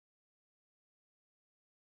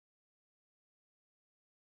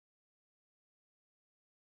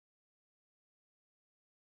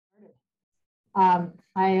I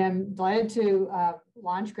am delighted to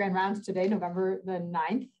launch Grand Rounds today, November the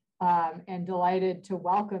 9th, and delighted to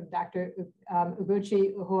welcome Dr.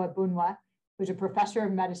 Ugochi Ohuabunwa, who's a professor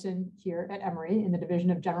of medicine here at Emory in the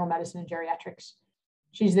Division of General Medicine and Geriatrics.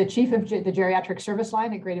 She's the chief of the Geriatric Service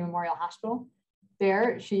Line at Grady Memorial Hospital.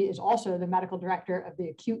 There, she is also the medical director of the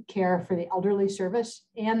acute care for the elderly service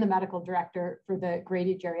and the medical director for the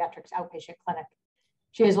Grady Geriatrics outpatient clinic.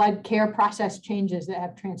 She has led care process changes that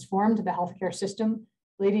have transformed the healthcare system,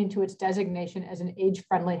 leading to its designation as an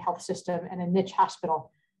age-friendly health system and a niche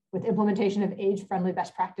hospital, with implementation of age-friendly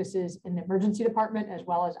best practices in the emergency department, as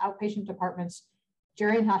well as outpatient departments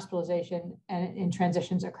during hospitalization and in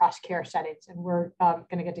transitions across care settings. And we're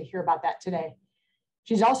going to get to hear about that today.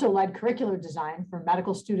 She's also led curricular design for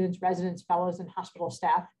medical students, residents, fellows, and hospital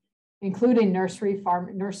staff, including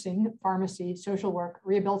nursing, pharmacy, social work,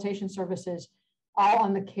 rehabilitation services, all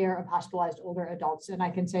on the care of hospitalized older adults. And I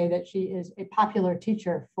can say that she is a popular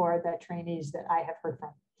teacher for the trainees that I have heard from.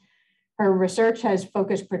 Her research has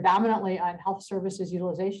focused predominantly on health services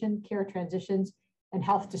utilization, care transitions, and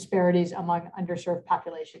health disparities among underserved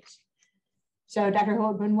populations. So Dr.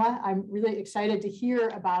 Ohuabunwa, I'm really excited to hear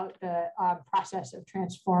about the process of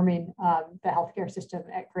transforming the healthcare system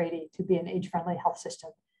at Grady to be an age-friendly health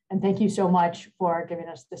system. And thank you so much for giving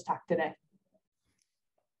us this talk today.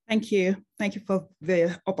 Thank you. Thank you for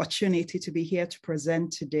the opportunity to be here to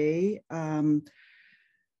present today.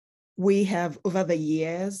 We have, over the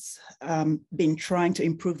years, been trying to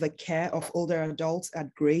improve the care of older adults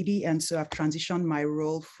at Grady. And so I've transitioned my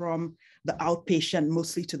role from the outpatient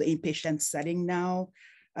mostly to the inpatient setting now,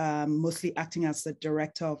 mostly acting as the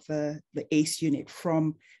director of the ACE unit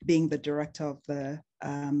from being the director of the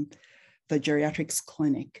geriatrics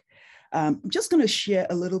clinic. I'm just going to share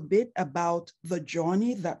a little bit about the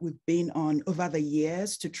journey that we've been on over the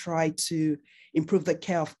years to try to improve the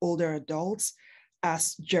care of older adults.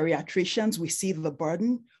 As geriatricians, we see the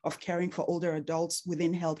burden of caring for older adults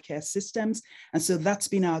within healthcare systems. And so that's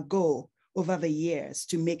been our goal over the years,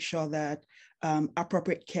 to make sure that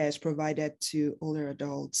appropriate care is provided to older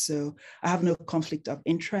adults. So I have no conflict of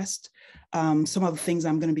interest. Some of the things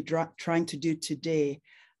I'm going to be trying to do today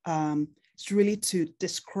is really to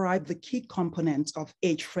describe the key components of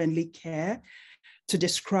age-friendly care, to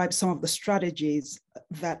describe some of the strategies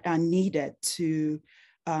that are needed to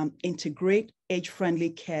integrate age-friendly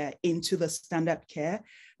care into the standard care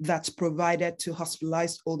that's provided to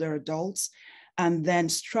hospitalized older adults, and then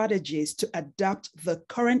strategies to adapt the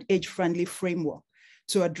current age-friendly framework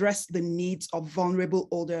to address the needs of vulnerable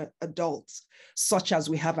older adults, such as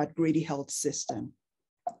we have at Grady Health System.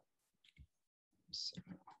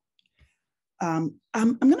 I'm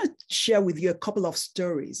going to share with you a couple of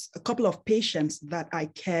stories, a couple of patients that I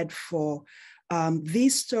cared for.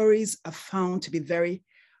 These stories are found to be very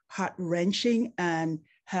heart-wrenching and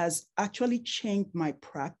has actually changed my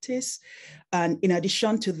practice. And in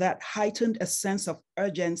addition to that, heightened a sense of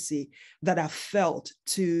urgency that I felt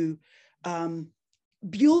to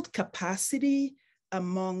build capacity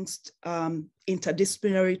amongst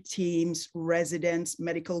interdisciplinary teams, residents,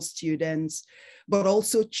 medical students, but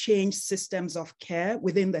also change systems of care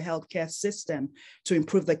within the healthcare system to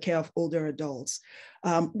improve the care of older adults.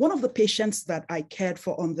 One of the patients that I cared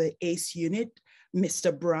for on the ACE unit,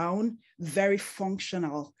 Mr. Brown, very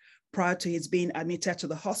functional prior to his being admitted to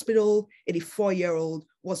the hospital, 84-year-old,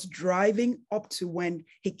 was driving up to when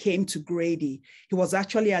he came to Grady. He was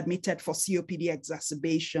actually admitted for COPD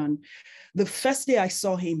exacerbation. The first day I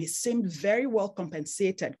saw him, he seemed very well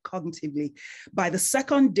compensated cognitively. By the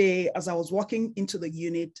second day, as I was walking into the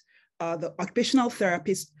unit, the occupational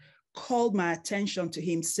therapist called my attention to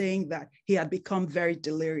him, saying that he had become very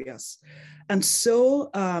delirious. And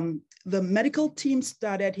so the medical team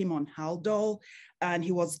started him on Haldol, and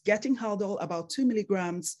he was getting Haldol about 2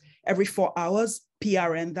 milligrams every 4 hours,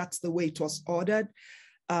 PRN, that's the way it was ordered.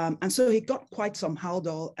 And so he got quite some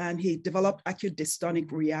Haldol, and he developed acute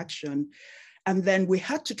dystonic reaction. And then we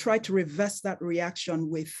had to try to reverse that reaction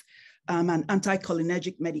with an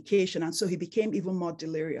anticholinergic medication. And so he became even more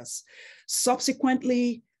delirious.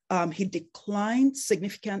 Subsequently, he declined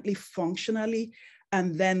significantly functionally,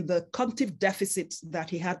 and then the cognitive deficits that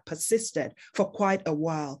he had persisted for quite a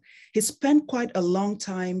while. He spent quite a long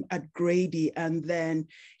time at Grady, and then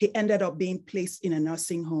he ended up being placed in a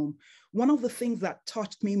nursing home. One of the things that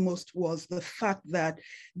touched me most was the fact that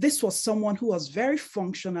this was someone who was very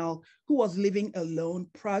functional, who was living alone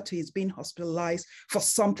prior to his being hospitalized for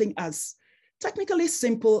something as technically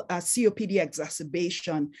simple as COPD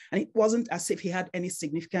exacerbation. And it wasn't as if he had any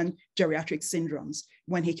significant geriatric syndromes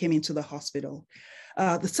when he came into the hospital.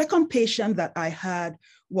 The second patient that I had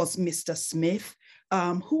was Mr. Smith.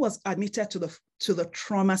 who was admitted to the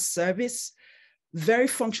trauma service. Very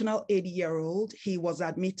functional 80-year-old. He was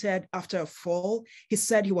admitted after a fall. He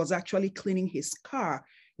said he was actually cleaning his car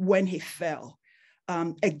when he fell.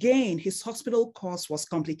 Again, his hospital course was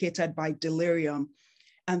complicated by delirium,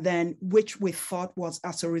 and then which we thought was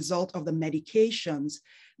as a result of the medications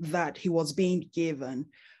that he was being given.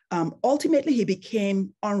 Ultimately, he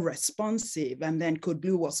became unresponsive, and then Code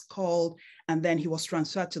Blue was called, and then he was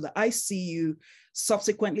transferred to the ICU,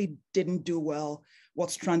 subsequently didn't do well,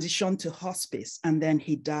 was transitioned to hospice, and then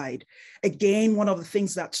he died. Again, one of the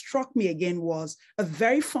things that struck me again was a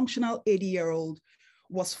very functional 80-year-old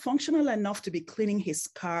was functional enough to be cleaning his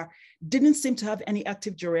car, didn't seem to have any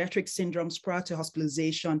active geriatric syndromes prior to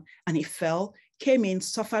hospitalization, and he fell, came in,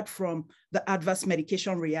 suffered from the adverse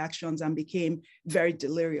medication reactions, and became very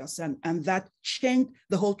delirious. And that changed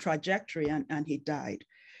the whole trajectory, and he died.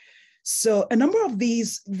 So a number of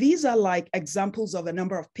these are like examples of a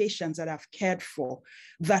number of patients that I've cared for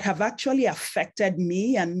that have actually affected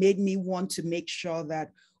me and made me want to make sure that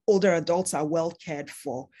older adults are well cared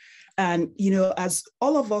for. And, as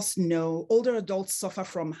all of us know, older adults suffer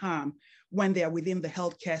from harm when they are within the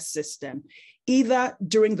healthcare system, either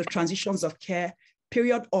during the transitions of care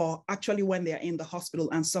period or actually when they are in the hospital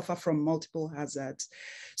and suffer from multiple hazards.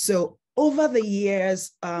 So over the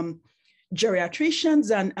years, geriatricians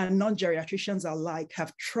and non-geriatricians alike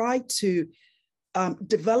have tried to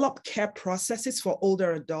develop care processes for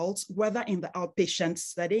older adults, whether in the outpatient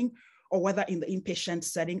setting or whether in the inpatient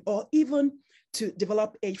setting, or even to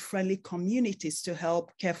develop age-friendly communities to help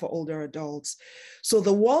care for older adults. So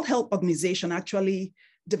the World Health Organization actually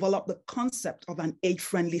developed the concept of an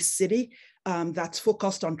age-friendly city that's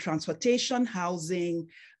focused on transportation, housing,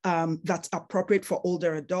 that's appropriate for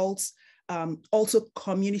older adults, also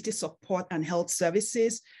community support and health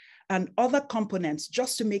services, and other components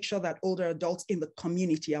just to make sure that older adults in the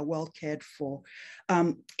community are well cared for.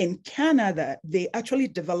 In Canada, they actually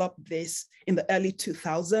developed this in the early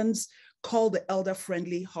 2000s, called the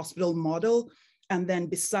elder-friendly hospital model. And then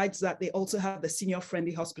besides that, they also have the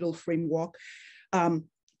senior-friendly hospital framework,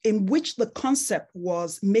 in which the concept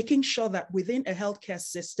was making sure that within a healthcare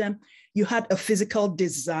system, you had a physical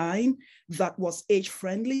design that was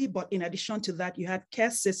age-friendly, but in addition to that, you had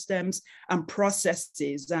care systems and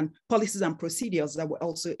processes and policies and procedures that were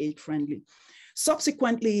also age-friendly.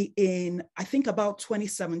 Subsequently, in I think about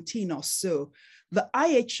 2017 or so, the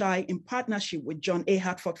IHI, in partnership with John A.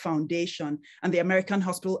 Hartford Foundation and the American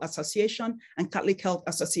Hospital Association and Catholic Health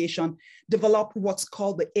Association, developed what's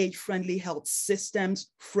called the Age-Friendly Health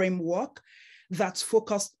Systems Framework that's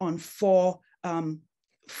focused on four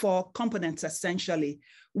components, essentially.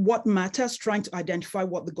 What matters, trying to identify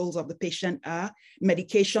what the goals of the patient are,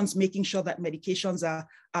 medications, making sure that medications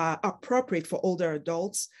are appropriate for older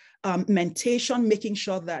adults, mentation, making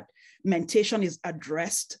sure that mentation is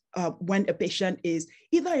addressed when a patient is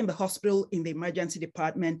either in the hospital, in the emergency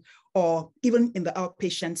department, or even in the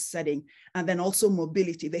outpatient setting, and then also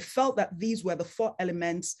mobility. They felt that these were the four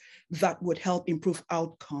elements that would help improve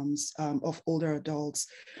outcomes of older adults.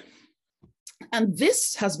 And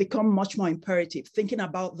this has become much more imperative, thinking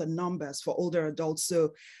about the numbers for older adults.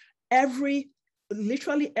 So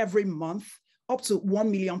literally every month, up to 1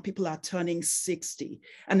 million people are turning 60.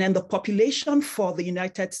 And then the population for the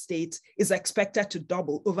United States is expected to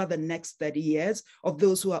double over the next 30 years of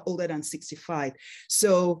those who are older than 65.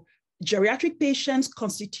 So geriatric patients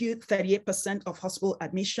constitute 38% of hospital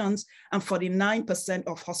admissions and 49%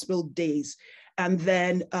 of hospital days. And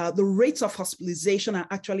then the rates of hospitalization are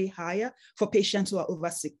actually higher for patients who are over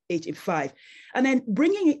 85. And then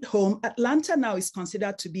bringing it home, Atlanta now is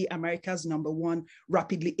considered to be America's #1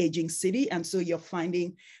 rapidly aging city. And so you're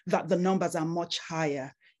finding that the numbers are much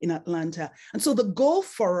higher in Atlanta. And so the goal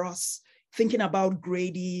for us, thinking about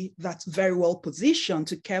Grady, that's very well positioned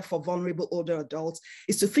to care for vulnerable older adults,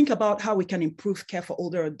 is to think about how we can improve care for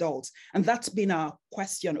older adults. And that's been our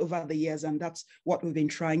question over the years, and that's what we've been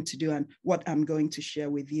trying to do and what I'm going to share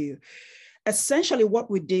with you. Essentially, what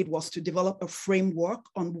we did was to develop a framework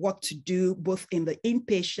on what to do both in the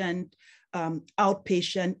inpatient,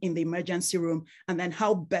 outpatient, in the emergency room, and then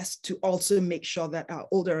how best to also make sure that our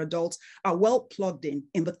older adults are well plugged in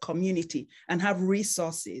the community and have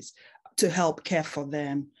resources to help care for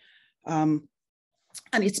them. And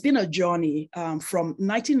it's been a journey. From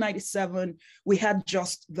 1997, we had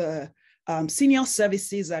just the senior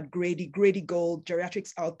services at Grady Gold,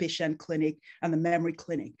 Geriatrics Outpatient Clinic, and the Memory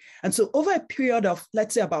Clinic. And so over a period of,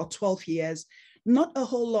 let's say about 12 years, not a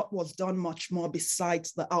whole lot was done much more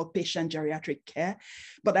besides the outpatient geriatric care.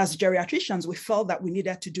 But as geriatricians, we felt that we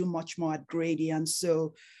needed to do much more at Grady. And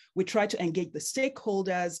so We tried to engage the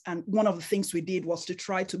stakeholders. And one of the things we did was to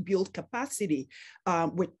try to build capacity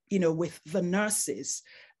with the nurses.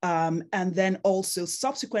 And then also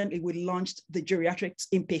subsequently, we launched the geriatrics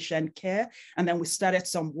inpatient care. And then we started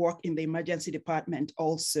some work in the emergency department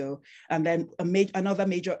also. And then another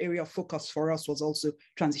major area of focus for us was also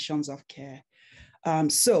transitions of care.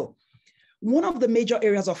 So one of the major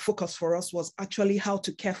areas of focus for us was actually how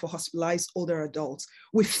to care for hospitalized older adults.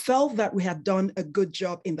 We felt that we had done a good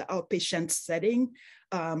job in the outpatient setting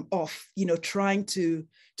of trying to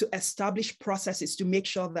establish processes to make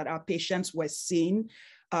sure that our patients were seen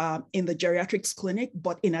in the geriatrics clinic,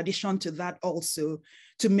 but in addition to that also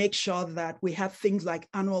to make sure that we have things like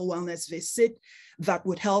annual wellness visit that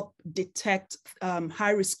would help detect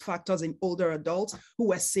high risk factors in older adults who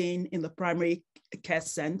were seen in the primary care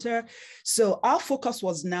center. So our focus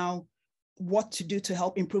was now what to do to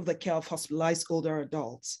help improve the care of hospitalized older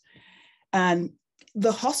adults. And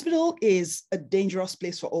the hospital is a dangerous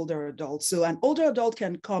place for older adults. So an older adult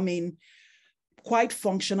can come in quite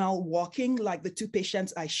functional, walking like the two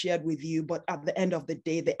patients I shared with you, but at the end of the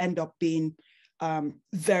day, they end up being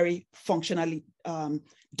very functionally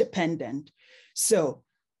dependent. So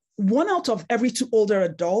 1 out of every 2 older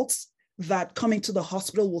adults that come into the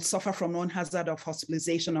hospital will suffer from one hazard of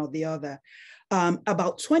hospitalization or the other.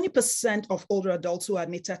 About 20% of older adults who are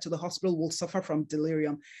admitted to the hospital will suffer from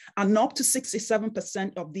delirium, and up to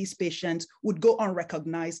 67% of these patients would go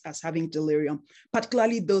unrecognized as having delirium,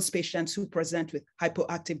 particularly those patients who present with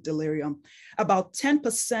hypoactive delirium. About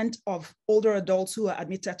 10% of older adults who are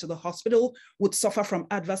admitted to the hospital would suffer from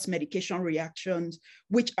adverse medication reactions,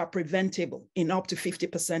 which are preventable in up to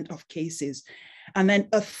 50% of cases. And then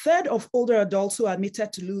a third of older adults who are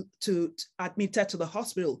admitted to the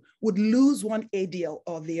hospital would lose one ADL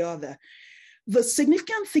or the other. The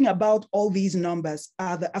significant thing about all these numbers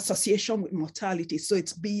are the association with mortality. So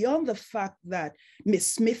it's beyond the fact that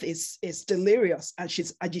Ms. Smith is delirious and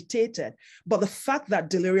she's agitated, but the fact that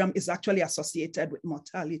delirium is actually associated with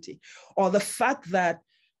mortality, or the fact that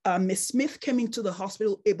Ms. Smith came into the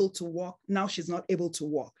hospital able to walk, now she's not able to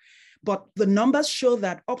walk. But the numbers show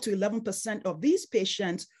that up to 11% of these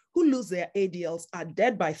patients who lose their ADLs are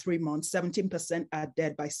dead by 3 months, 17% are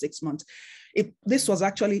dead by 6 months. This was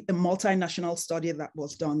actually a multinational study that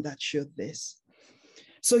was done that showed this.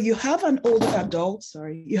 So you have an older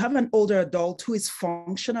adult, who is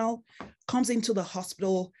functional, comes into the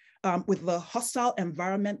hospital with the hostile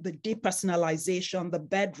environment, the depersonalization, the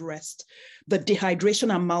bed rest, the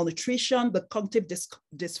dehydration and malnutrition, the cognitive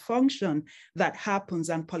dysfunction that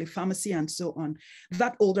happens, and polypharmacy and so on.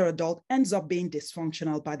 That older adult ends up being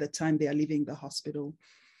dysfunctional by the time they are leaving the hospital.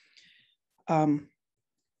 And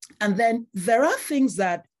then there are things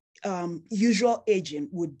that usual aging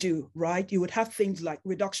would do, right? You would have things like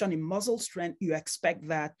reduction in muscle strength. You expect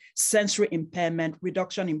that. Sensory impairment,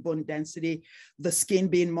 reduction in bone density, the skin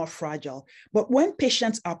being more fragile. But when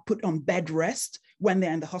patients are put on bed rest, when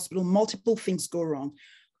they're in the hospital, multiple things go wrong.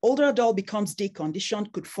 Older adult becomes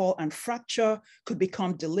deconditioned, could fall and fracture, could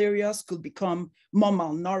become delirious, could become more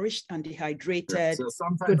malnourished and dehydrated. So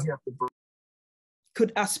sometimes you have to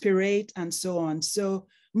could aspirate and so on. So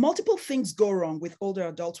multiple things go wrong with older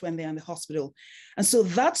adults when they're in the hospital. And so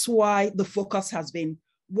that's why the focus has been,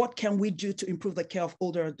 what can we do to improve the care of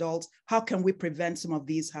older adults? How can we prevent some of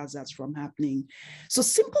these hazards from happening? So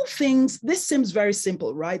simple things, this seems very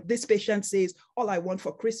simple, right? This patient says, all I want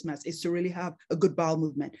for Christmas is to really have a good bowel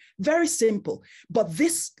movement. Very simple, but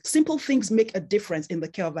these simple things make a difference in the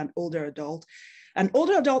care of an older adult. An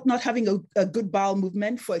older adult not having a good bowel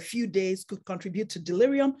movement for a few days could contribute to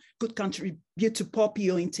delirium, could contribute to poor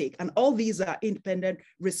PO intake. And all these are independent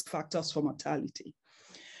risk factors for mortality.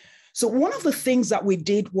 So one of the things that we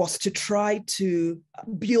did was to try to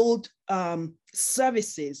build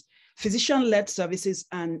services, physician-led services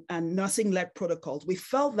and nursing-led protocols. We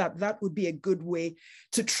felt that that would be a good way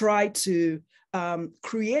to try to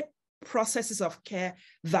create processes of care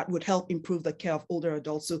that would help improve the care of older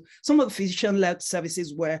adults. So some of the physician-led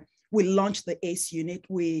services where we launched the ACE unit,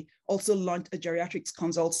 we also launched a geriatrics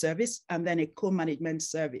consult service and then a co-management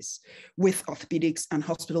service with orthopedics and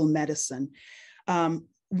hospital medicine.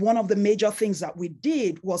 One of the major things that we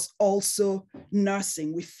did was also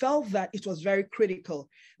nursing. We felt that it was very critical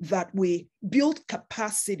that we build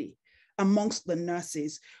capacity amongst the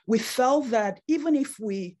nurses. We felt that even if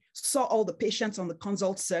we saw all the patients on the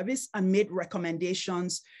consult service and made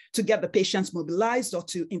recommendations to get the patients mobilized or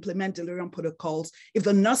to implement delirium protocols. If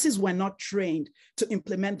the nurses were not trained to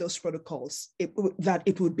implement those protocols, it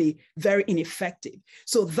would be very ineffective.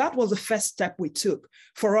 So that was the first step we took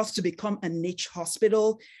for us to become a niche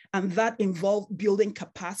hospital. And that involved building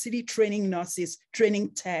capacity, training nurses,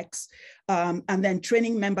 training techs, and then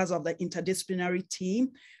training members of the interdisciplinary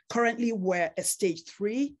team. Currently, we're a stage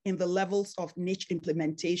 3 in the levels of niche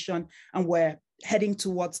implementation, and we're heading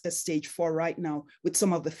towards a stage 4 right now with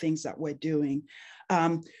some of the things that we're doing.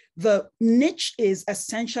 The niche is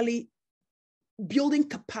essentially building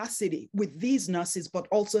capacity with these nurses, but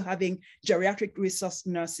also having geriatric resource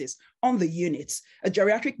nurses on the units. A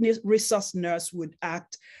geriatric resource nurse would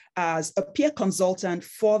act as a peer consultant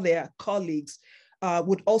for their colleagues,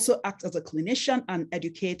 would also act as a clinician and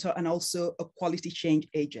educator, and also a quality change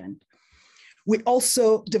agent. We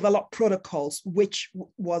also developed protocols, which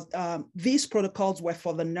was, these protocols were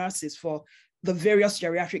for the nurses for the various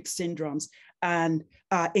geriatric syndromes and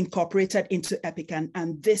incorporated into EPIC.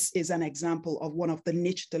 And this is an example of one of the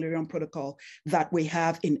niche delirium protocol that we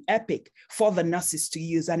have in EPIC for the nurses to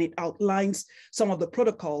use. And it outlines some of the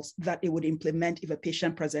protocols that it would implement if a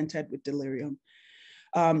patient presented with delirium.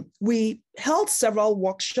 We held several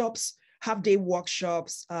workshops, half-day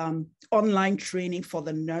workshops, online training for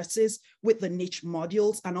the nurses with the niche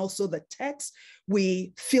modules, and also the techs.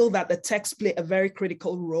 We feel that the techs play a very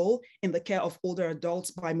critical role in the care of older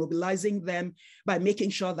adults by mobilizing them, by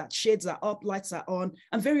making sure that shades are up, lights are on,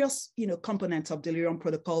 and various components of delirium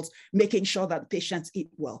protocols, making sure that patients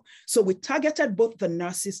eat well. So we targeted both the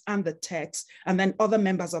nurses and the techs, and then other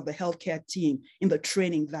members of the healthcare team in the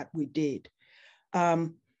training that we did.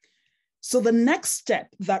 So the next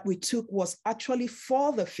step that we took was actually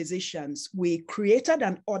for the physicians. We created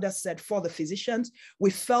an order set for the physicians.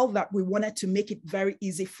 We felt that we wanted to make it very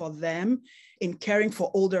easy for them in caring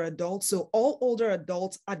for older adults. So all older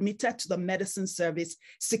adults admitted to the medicine service,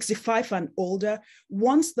 65 and older,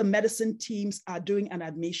 once the medicine teams are doing an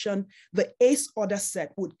admission, the ACE order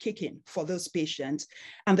set would kick in for those patients.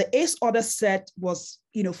 And the ACE order set was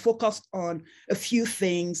focused on a few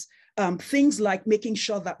things. Things like making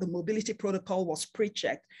sure that the mobility protocol was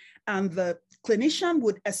pre-checked, and the clinician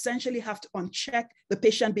would essentially have to uncheck the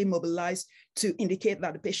patient being mobilized to indicate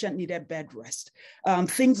that the patient needed bed rest.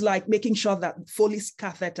 Things like making sure that Foley's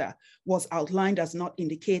catheter was outlined as not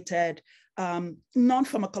indicated,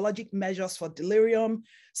 non-pharmacologic measures for delirium,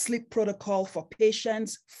 sleep protocol for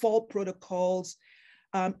patients, fall protocols,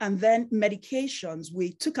 and then medications.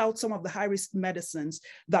 We took out some of the high-risk medicines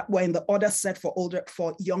that were in the order set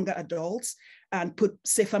for younger adults and put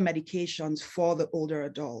safer medications for the older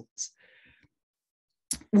adults.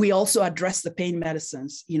 We also addressed the pain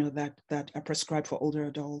medicines, that are prescribed for older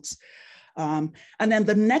adults. And then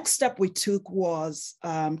the next step we took was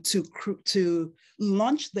to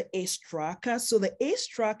launch the ACE tracker. So the ACE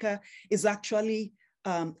tracker is actually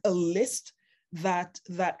a list that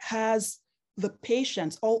has the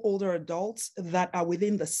patients, all older adults that are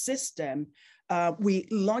within the system. We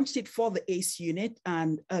launched it for the ACE unit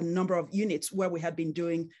and a number of units where we had been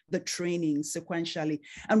doing the training sequentially.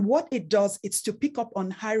 And what it does is to pick up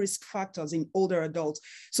on high-risk factors in older adults.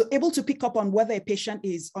 So able to pick up on whether a patient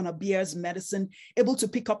is on a BR's medicine, able to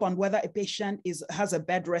pick up on whether a patient has a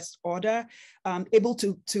bed rest order, able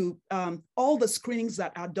to all the screenings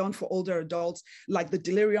that are done for older adults, like the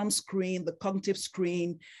delirium screen, the cognitive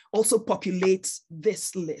screen, also populates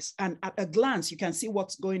this list. And at a glance, you can see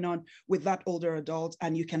what's going on with that older adults,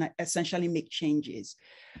 and you can essentially make changes.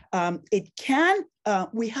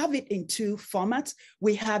 We have it in two formats.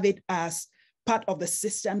 We have it as part of the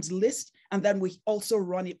systems list, and then we also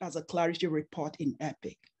run it as a clarity report in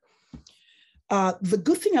EPIC. The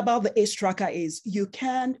good thing about the ACE tracker is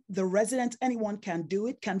the resident, anyone can do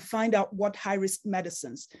it, can find out what high-risk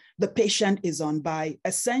medicines the patient is on by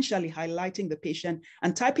essentially highlighting the patient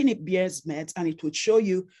and typing in BR's meds, and it would show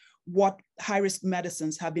you what high-risk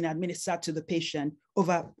medicines have been administered to the patient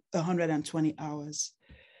over 120 hours.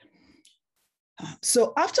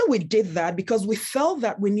 So after we did that, because we felt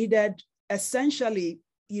that we needed essentially,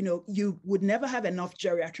 you would never have enough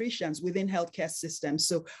geriatricians within healthcare systems.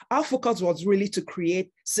 So our focus was really to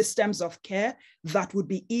create systems of care that would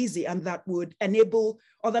be easy and that would enable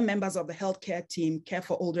other members of the healthcare team care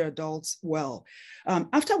for older adults well.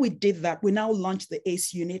 After we did that, we now launched the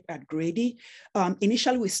ACE unit at Grady.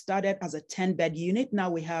 Initially, we started as a 10-bed unit. Now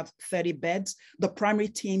we have 30 beds. The primary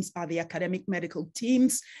teams are the academic medical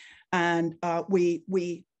teams, and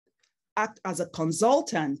we act as a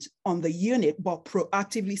consultant on the unit, but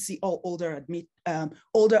proactively see all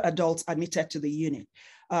older adults admitted to the unit.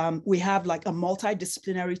 We have like a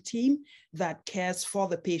multidisciplinary team that cares for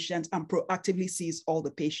the patients and proactively sees all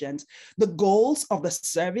the patients. The goals of the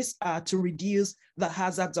service are to reduce the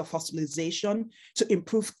hazards of hospitalization, to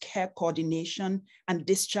improve care coordination and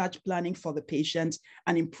discharge planning for the patients,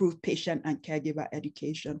 and improve patient and caregiver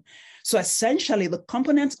education. So essentially, the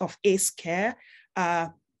components of ACE care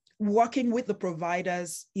are working with the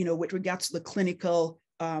providers, with regards to the clinical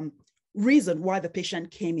reason why the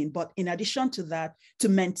patient came in. But in addition to that, to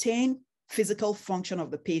maintain physical function of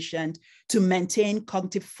the patient, to maintain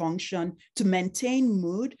cognitive function, to maintain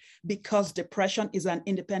mood, because depression is an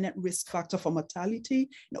independent risk factor for mortality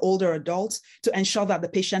in older adults, to ensure that the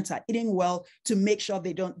patients are eating well, to make sure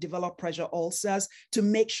they don't develop pressure ulcers, to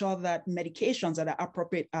make sure that medications that are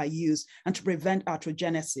appropriate are used, and to prevent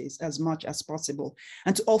arthrogenesis as much as possible.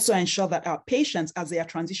 And to also ensure that our patients, as they are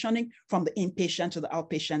transitioning from the inpatient to the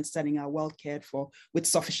outpatient setting, are well cared for with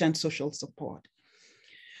sufficient social support.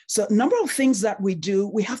 So a number of things that we do,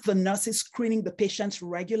 we have the nurses screening the patients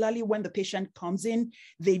regularly. When the patient comes in,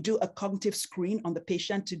 they do a cognitive screen on the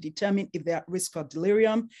patient to determine if they're at risk of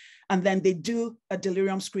delirium. And then they do a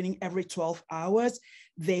delirium screening every 12 hours.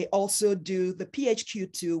 They also do the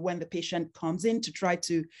PHQ-2 when the patient comes in to try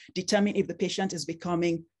to determine if the patient is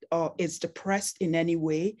becoming or is depressed in any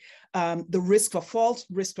way, the risk for falls,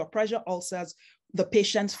 risk for pressure ulcers, the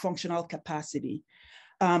patient's functional capacity.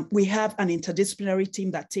 We have an interdisciplinary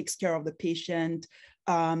team that takes care of the patient.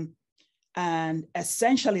 And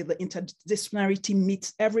essentially, the interdisciplinary team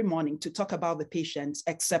meets every morning to talk about the patients,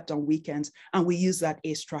 except on weekends. And we use that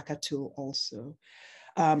ACE tracker tool also.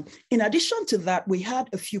 In addition to that, we had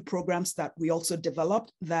a few programs that we also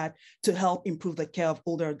developed that to help improve the care of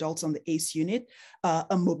older adults on the ACE unit,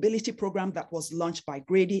 a mobility program that was launched by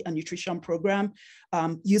Grady, a nutrition program,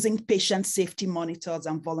 using patient safety monitors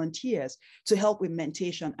and volunteers to help with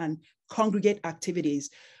mentation and congregate activities.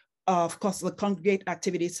 Of course, the congregate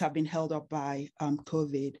activities have been held up by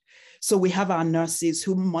COVID. So we have our nurses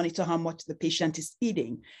who monitor how much the patient is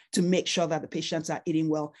eating to make sure that the patients are eating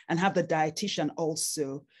well, and have the dietitian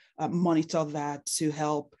also monitor that to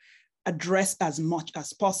help address as much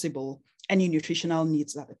as possible any nutritional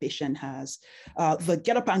needs that the patient has. The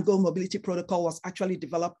Get Up and Go mobility protocol was actually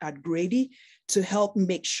developed at Grady to help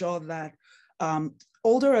make sure that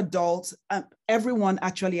older adults, everyone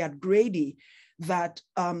actually at Grady, that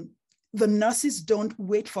the nurses don't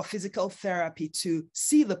wait for physical therapy to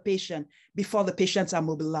see the patient before the patients are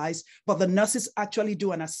mobilized, but the nurses actually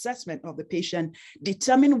do an assessment of the patient,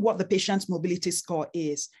 determine what the patient's mobility score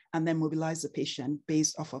is, and then mobilize the patient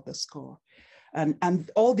based off of the score. And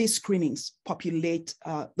all these screenings populate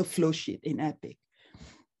the flow sheet in EPIC.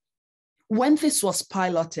 When this was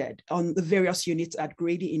piloted on the various units at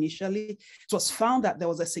Grady initially, it was found that there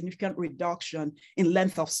was a significant reduction in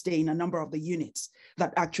length of stay in a number of the units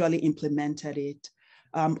that actually implemented it.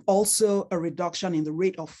 Also a reduction in the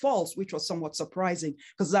rate of falls, which was somewhat surprising,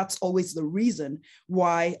 because that's always the reason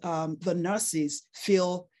why the nurses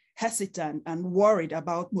feel hesitant and worried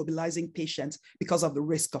about mobilizing patients because of the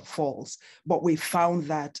risk of falls. But we found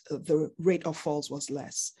that the rate of falls was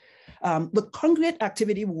less. The congregate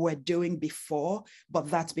activity we were doing before, but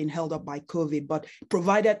that's been held up by COVID, but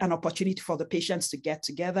provided an opportunity for the patients to get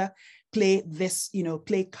together, play this,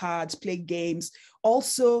 play cards, play games.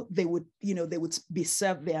 Also, they would be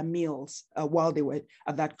served their meals while they were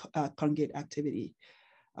at that congregate activity.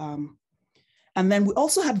 And then we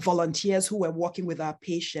also had volunteers who were working with our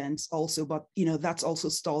patients also, but that's also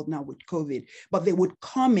stalled now with COVID. But they would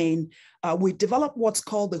come in. We developed what's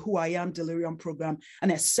called the Who I Am Delirium program. And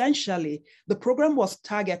essentially, the program was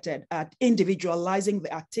targeted at individualizing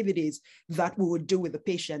the activities that we would do with the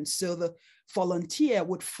patients. So the volunteer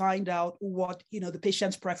would find out what the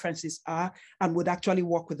patient's preferences are and would actually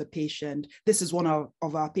work with the patient. This is one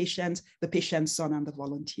of our patients, the patient's son, and the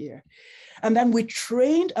volunteer. And then we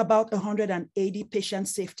trained about 180 patient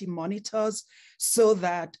safety monitors so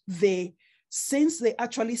that since they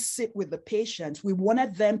actually sit with the patient, we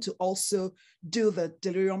wanted them to also do the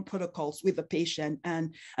delirium protocols with the patient.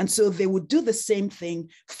 And so they would do the same thing,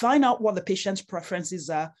 find out what the patient's preferences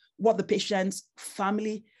are, what the patient's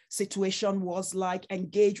family situation was like,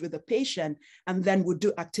 engage with the patient, and then would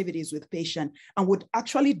do activities with the patient and would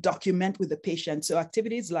actually document with the patient. So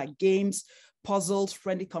activities like games, puzzles,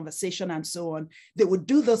 friendly conversation, and so on. They would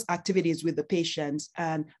do those activities with the patients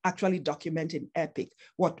and actually document in EPIC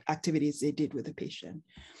what activities they did with the patient.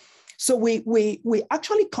 So we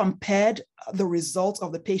actually compared the results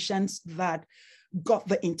of the patients that got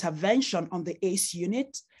the intervention on the ACE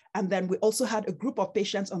unit And then we also had a group of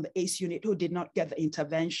patients on the ACE unit who did not get the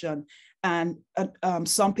intervention, and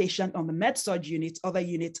some patients on the med-surg unit, other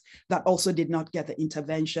units that also did not get the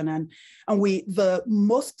intervention. And the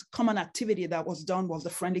most common activity that was done was the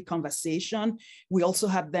friendly conversation. We also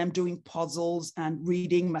had them doing puzzles and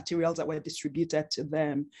reading materials that were distributed to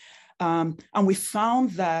them. And we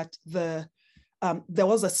found that there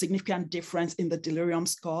was a significant difference in the delirium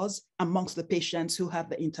scores amongst the patients who had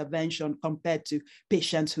the intervention compared to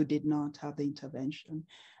patients who did not have the intervention.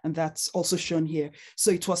 And that's also shown here. So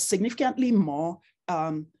it was significantly more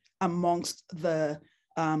amongst the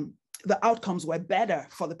outcomes were better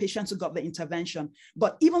for the patients who got the intervention.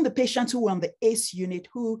 But even the patients who were on the ACE unit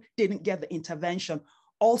who didn't get the intervention,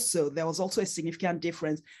 also, there was also a significant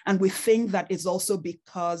difference. And we think that it's also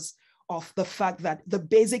because of the fact that the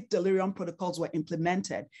basic delirium protocols were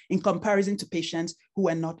implemented in comparison to patients who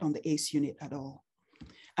were not on the ACE unit at all.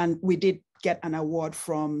 And we did get an award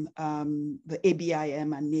from the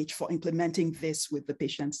ABIM and NICH for implementing this with the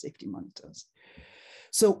patient safety monitors.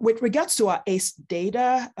 So with regards to our ACE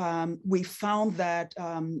data, we found that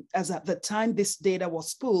as at the time this data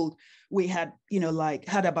was pooled, we had,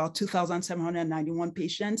 had about 2,791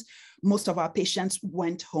 patients. Most of our patients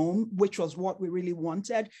went home, which was what we really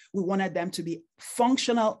wanted. We wanted them to be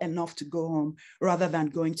functional enough to go home rather than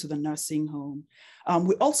going to the nursing home.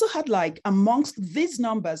 We also had amongst these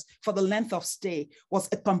numbers for the length of stay was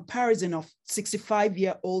a comparison of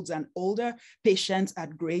 65-year-olds and older patients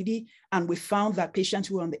at Grady. And we found that patients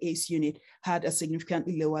who were on the ACE unit had a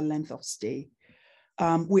significantly lower length of stay.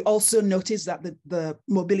 We also noticed that the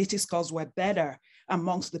mobility scores were better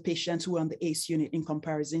amongst the patients who were on the ACE unit in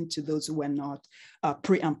comparison to those who were not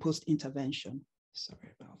pre and post intervention.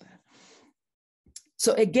 Sorry about that.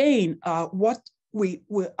 So again,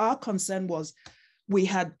 our concern was we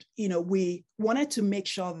wanted to make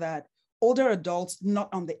sure that older adults not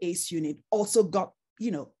on the ACE unit also got,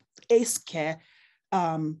 ACE care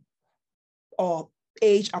or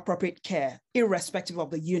age-appropriate care, irrespective of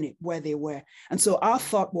the unit where they were. And so our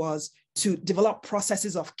thought was to develop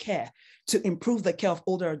processes of care to improve the care of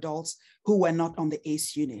older adults who were not on the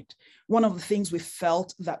ACE unit. One of the things we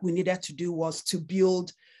felt that we needed to do was to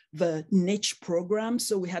build the niche program.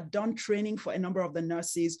 So we had done training for a number of the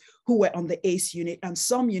nurses who were on the ACE unit and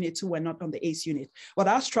some units who were not on the ACE unit. But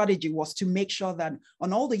our strategy was to make sure that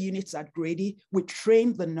on all the units at Grady, we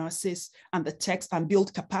trained the nurses and the techs and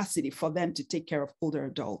build capacity for them to take care of older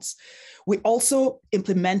adults. We also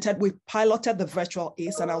we piloted the virtual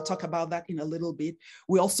ACE, and I'll talk about that in a little bit.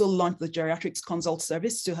 We also launched the Geriatrics consult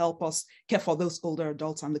service to help us care for those older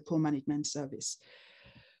adults and the co-management service.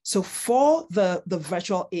 So for the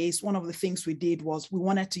virtual ACE, one of the things we did was we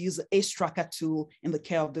wanted to use the ACE tracker tool in the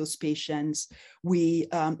care of those patients. We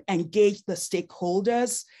engaged the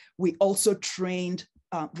stakeholders. We also trained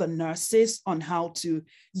the nurses on how to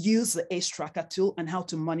use the ACE tracker tool and how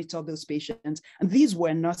to monitor those patients. And these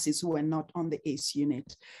were nurses who were not on the ACE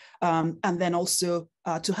unit. And then also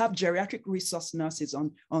to have geriatric resource nurses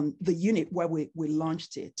on the unit where we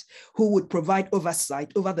launched it, who would provide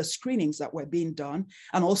oversight over the screenings that were being done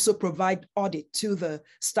and also provide audit to the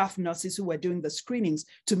staff nurses who were doing the screenings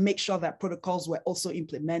to make sure that protocols were also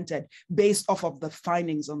implemented based off of the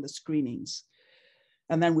findings on the screenings.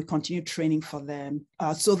 And then we continued training for them.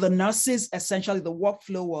 So the nurses, essentially the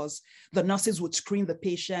workflow was the nurses would screen the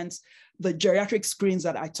patients, the geriatric screens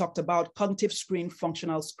that I talked about, cognitive screen,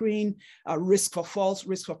 functional screen, risk for falls,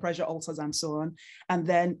 risk for pressure ulcers, and so on. And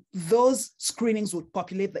then those screenings would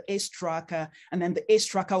populate the ACE tracker, and then the ACE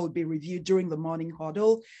tracker would be reviewed during the morning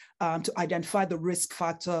huddle to identify the risk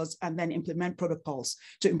factors and then implement protocols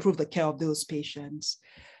to improve the care of those patients.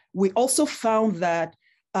 We also found that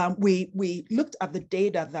we looked at the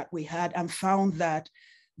data that we had and found that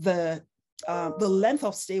the length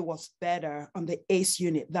of stay was better on the ACE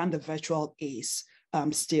unit than the virtual ACE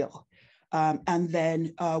still. And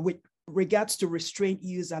then with regards to restraint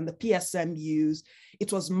use and the PSM use,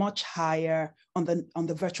 it was much higher on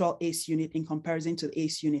the virtual ACE unit in comparison to the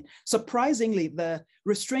ACE unit. Surprisingly, the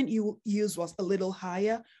restraint use was a little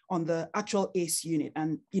higher on the actual ACE unit.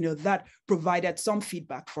 And that provided some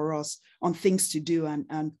feedback for us on things to do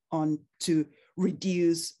and on to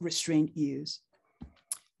reduce restraint use.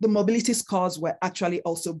 The mobility scores were actually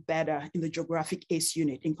also better in the geographic ACE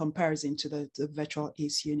unit in comparison to the virtual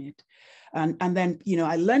ACE unit. And then,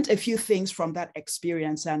 I learned a few things from that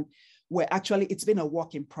experience, and it's been a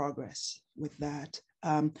work in progress with that.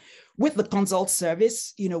 With the consult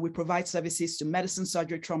service, we provide services to medicine,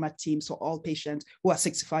 surgery, trauma teams for all patients who are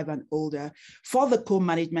 65 and older. For the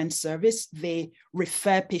co-management service, they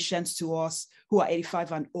refer patients to us who are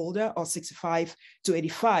 85 and older or 65 to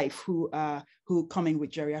 85 who who come in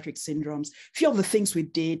with geriatric syndromes. A few of the things we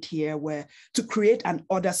did here were to create an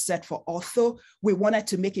order set for ortho. We wanted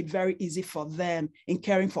to make it very easy for them in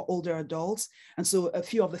caring for older adults. And so a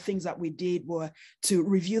few of the things that we did were to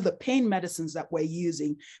review the pain medicines that we're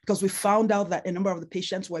using, because we found out that a number of the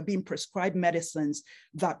patients were being prescribed medicines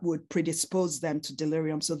that would predispose them to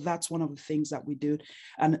delirium. So that's one of the things that we did.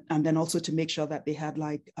 And then also to make sure that they had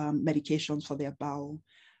like medications for their bowel.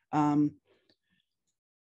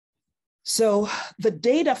 So the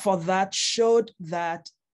data for that showed that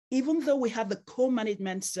even though we have the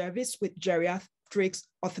co-management service with geriatrics,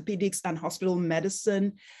 orthopedics, and hospital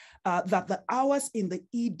medicine, that the hours in the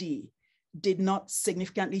ED did not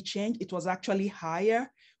significantly change. It was actually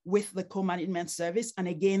higher with the co-management service. And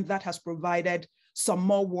again, that has provided some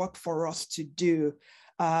more work for us to do.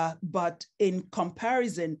 But in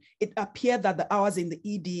comparison, it appeared that the hours in the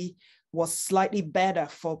ED was slightly better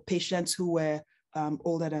for patients who were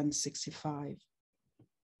older than 65.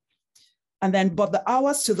 And then, but the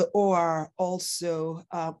hours to the OR also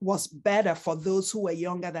was better for those who were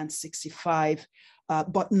younger than 65,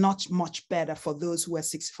 but not much better for those who were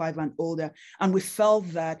 65 and older. And we felt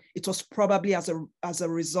that it was probably as a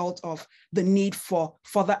result of the need for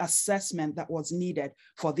further assessment that was needed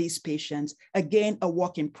for these patients. Again, a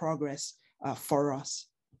work in progress for us.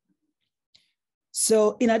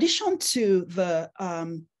 So in addition to the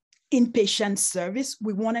inpatient service,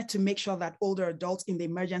 we wanted to make sure that older adults in the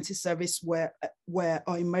emergency service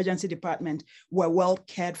or emergency department were well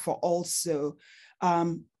cared for also.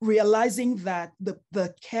 Realizing that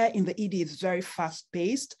the care in the ED is very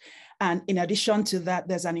fast-paced. And in addition to that,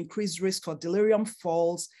 there's an increased risk for delirium,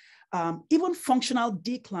 falls, even functional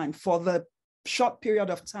decline for the short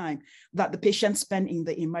period of time that the patients spend in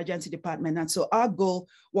the emergency department. And so our goal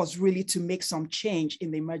was really to make some change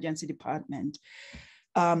in the emergency department.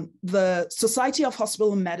 The Society of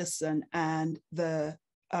Hospital Medicine and the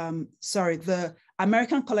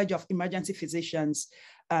American College of Emergency Physicians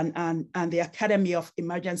and the Academy of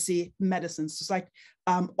Emergency Medicine Society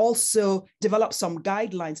also developed some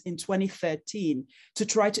guidelines in 2013 to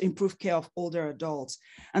try to improve care of older adults.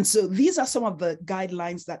 And so these are some of the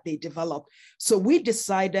guidelines that they developed. So we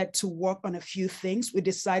decided to work on a few things. We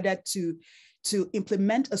decided to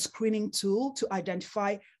implement a screening tool to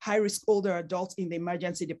identify high-risk older adults in the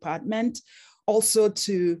emergency department, also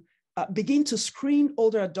to begin to screen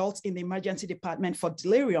older adults in the emergency department for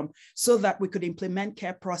delirium so that we could implement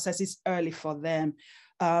care processes early for them.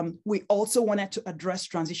 We also wanted to address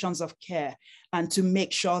transitions of care and to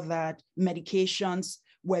make sure that medications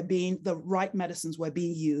the right medicines were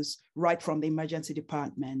being used right from the emergency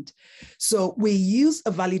department. So we use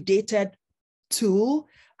a validated tool.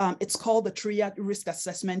 It's called the TRIAD risk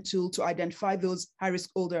assessment tool to identify those high-risk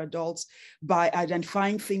older adults by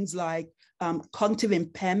identifying things like cognitive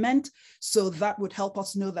impairment. So that would help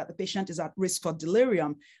us know that the patient is at risk for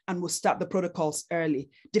delirium and we'll start the protocols early.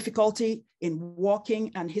 Difficulty in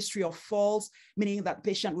walking and history of falls, meaning that the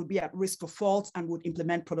patient would be at risk for falls and would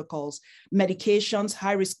implement protocols. Medications,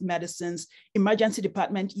 high-risk medicines, emergency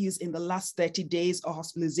department use in the last 30 days or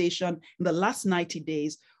hospitalization in the last 90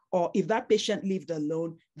 days. Or if that patient lived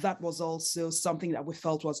alone, that was also something that we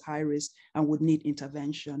felt was high risk and would need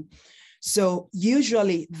intervention. So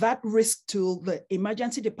usually that risk tool, the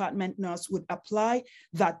emergency department nurse would apply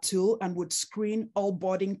that tool and would screen all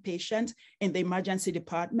boarding patients in the emergency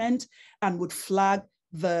department and would flag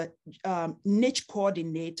the niche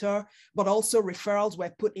coordinator, but also referrals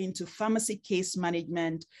were put into pharmacy case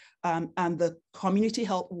management and the community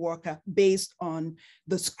health worker based on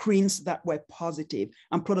the screens that were positive,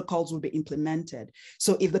 and protocols would be implemented.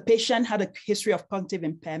 So if the patient had a history of cognitive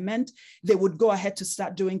impairment, they would go ahead to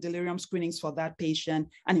start doing delirium screenings for that patient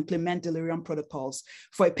and implement delirium protocols.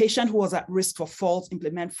 For a patient who was at risk for falls,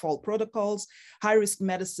 implement fall protocols, high-risk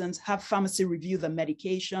medicines, have pharmacy review the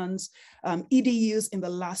medications, ED use in the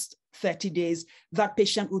last 30 days, that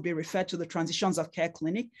patient would be referred to the transitions of care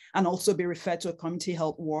clinic and also be referred to a community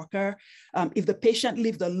health worker. If the patient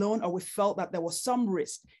lived alone or we felt that there was some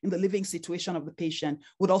risk in the living situation of the patient,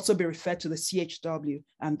 would also be referred to the CHW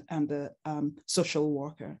and the social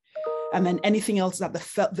worker. And then anything else that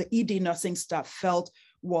the ED nursing staff felt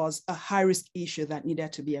was a high-risk issue that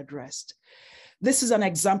needed to be addressed. This is an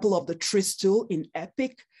example of the TRIS tool in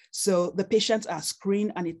EPIC. So the patients are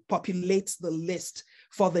screened and it populates the list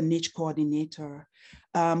for the niche coordinator.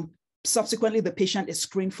 Subsequently, the patient is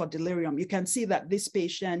screened for delirium. You can see that this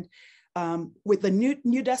patient with the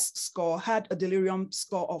NUDES score had a delirium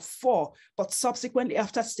score of 4, but subsequently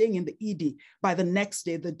after staying in the ED, by the next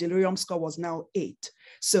day, the delirium score was now 8.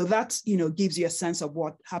 So that gives you a sense of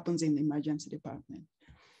what happens in the emergency department.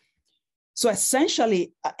 So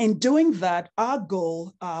essentially, in doing that, our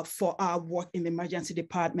goal for our work in the emergency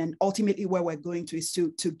department, ultimately where we're going to is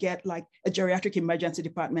to get like a geriatric emergency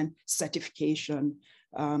department certification,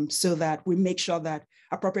 so that we make sure that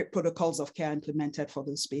appropriate protocols of care are implemented for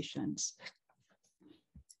those patients.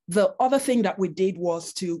 The other thing that we did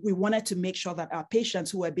was we wanted to make sure that our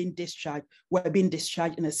patients who were being discharged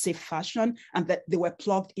in a safe fashion, and that they were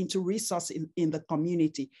plugged into resources in the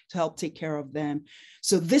community to help take care of them.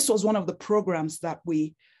 So this was one of the programs that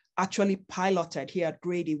we actually piloted here at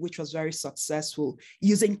Grady, which was very successful,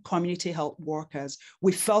 using community health workers.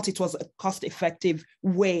 We felt it was a cost-effective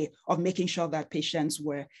way of making sure that patients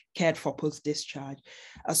were cared for post-discharge.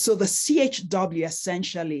 So the CHW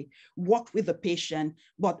essentially worked with the patient,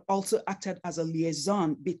 but also acted as a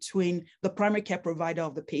liaison between the primary care provider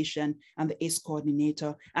of the patient and the ACE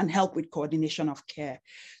coordinator, and helped with coordination of care.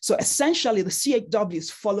 So essentially, the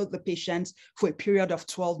CHWs followed the patients for a period of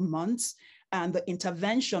 12 months, and the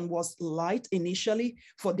intervention was light initially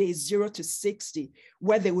for days 0 to 60,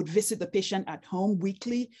 where they would visit the patient at home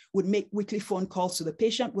weekly, would make weekly phone calls to the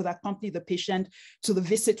patient, would accompany the patient to the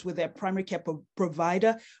visit with their primary care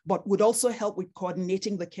provider, but would also help with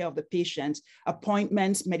coordinating the care of the patient,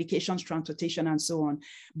 appointments, medications, transportation, and so on.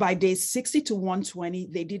 By days 60 to 120,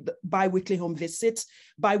 they did the bi-weekly home visits,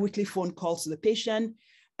 bi-weekly phone calls to the patient.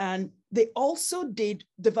 And they also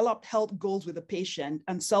develop health goals with the patient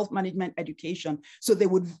and self-management education. So they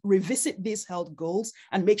would revisit these health goals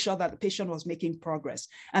and make sure that the patient was making progress.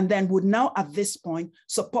 And then would now at this point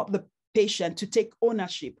support the patient to take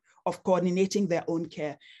ownership of coordinating their own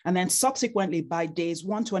care. And then subsequently by days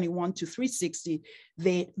 121 to 360,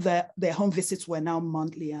 their home visits were now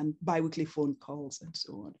monthly and biweekly phone calls and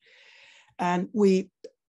so on. And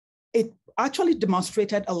it actually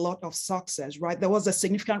demonstrated a lot of success, right? There was a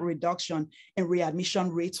significant reduction in readmission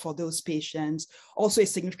rates for those patients, also a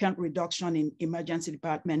significant reduction in emergency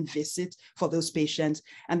department visits for those patients.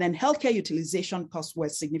 And then healthcare utilization costs were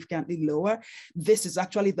significantly lower. This is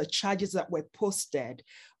actually the charges that were posted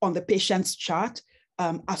on the patient's chart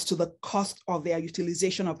as to the cost of their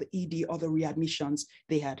utilization of the ED or the readmissions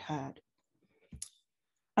they had had.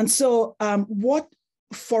 And so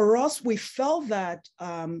for us, we felt that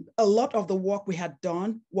a lot of the work we had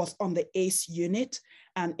done was on the ACE unit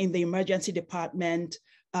and in the emergency department.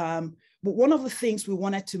 But one of the things we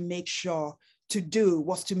wanted to make sure to do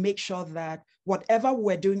was to make sure that whatever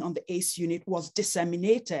we're doing on the ACE unit was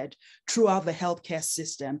disseminated throughout the healthcare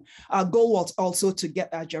system. Our goal was also to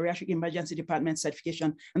get our geriatric emergency department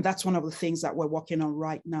certification, and that's one of the things that we're working on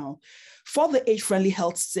right now. For the age-friendly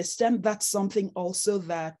health system, that's something also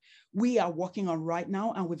that we are working on right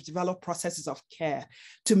now, and we've developed processes of care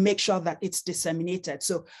to make sure that it's disseminated.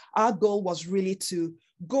 So our goal was really to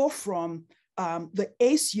go from the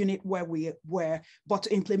ACE unit where we were, but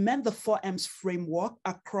to implement the 4Ms framework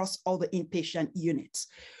across all the inpatient units.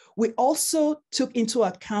 We also took into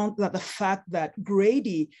account that the fact that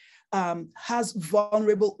Grady has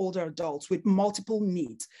vulnerable older adults with multiple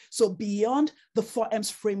needs. So beyond the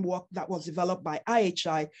 4Ms framework that was developed by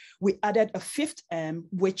IHI, we added a 5th M,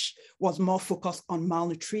 which was more focused on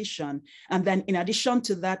malnutrition. And then in addition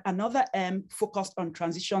to that, another M focused on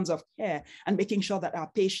transitions of care and making sure that our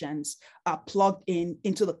patients are plugged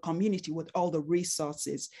into the community with all the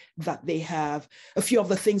resources that they have. A few of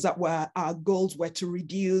the things that were our goals were to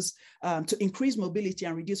reduce, to increase mobility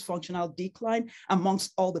and reduce functional decline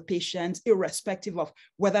amongst all the patients, irrespective of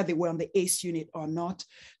whether they were on the ACE unit or not,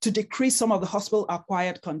 to decrease some of the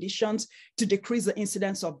hospital-acquired conditions, to decrease the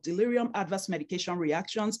incidence of delirium, adverse medication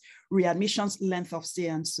reactions, readmissions, length of stay,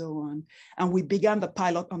 and so on. And we began the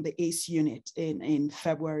pilot on the ACE unit in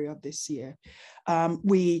February of this year.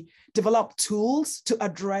 We developed tools to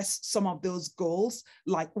address some of those goals,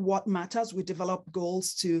 like what matters. We developed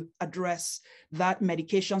goals to address that,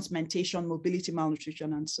 medications, mentation, mobility,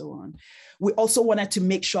 malnutrition, and so on. We also wanted to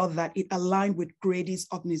make sure that it aligned with Grady's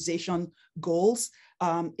organization goals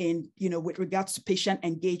with regards to patient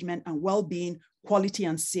engagement and well-being, quality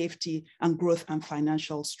and safety, and growth and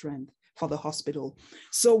financial strength for the hospital.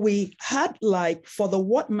 So we had, for the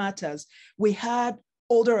what matters, we had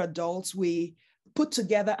older adults. We put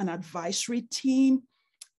together an advisory team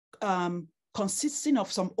consisting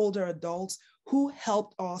of some older adults who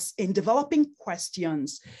helped us in developing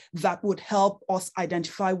questions that would help us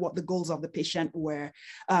identify what the goals of the patient were.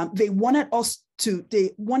 They wanted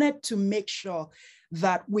to make sure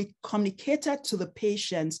that we communicated to the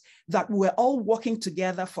patients that we're all working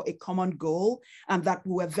together for a common goal, and that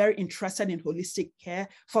we were very interested in holistic care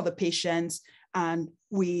for the patients, And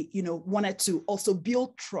we, wanted to also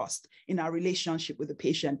build trust in our relationship with the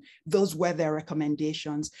patient. Those were their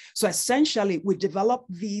recommendations. So essentially, we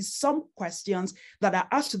developed some questions that are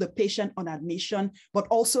asked to the patient on admission, but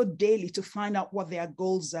also daily to find out what their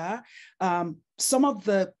goals are. Some of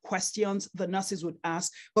the questions the nurses would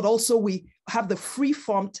ask, but also we have the free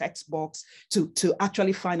form text box to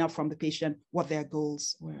actually find out from the patient what their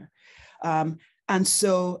goals were. And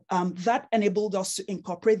so that enabled us to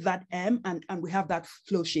incorporate that M, and we have that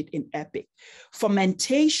flow sheet in Epic.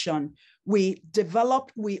 Fermentation, we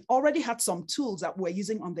already had some tools that we're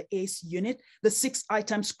using on the ACE unit, the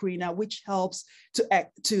 6-item screener, which helps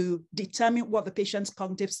to determine what the patient's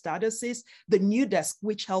cognitive status is, the new desk,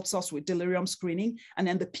 which helps us with delirium screening, and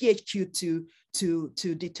then the PHQ to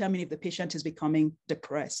determine if the patient is becoming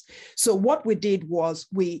depressed. So what we did was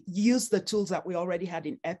we used the tools that we already had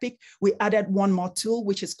in Epic. We added one more tool,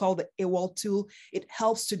 which is called the AWOL tool. It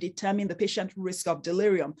helps to determine the patient risk of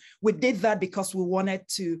delirium. We did that because we wanted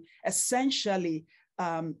to essentially,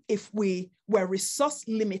 if we were resource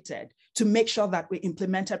limited, to make sure that we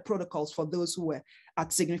implemented protocols for those who were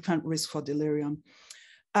at significant risk for delirium.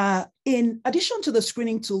 In addition to the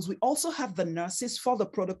screening tools, we also have the nurses for the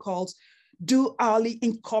protocols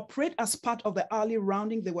incorporate as part of the early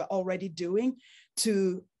rounding they were already doing,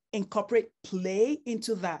 to incorporate play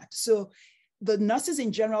into that. So the nurses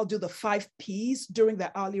in general do the 5 Ps during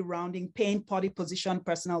the early rounding: pain, potty, position,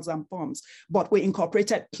 personals, and POMs. But we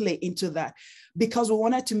incorporated play into that because we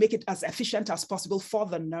wanted to make it as efficient as possible for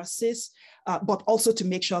the nurses, but also to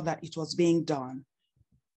make sure that it was being done.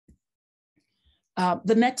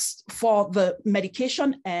 The next, for the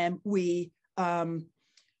medication, we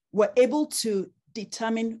were able to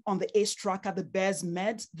determine on the ACE tracker the best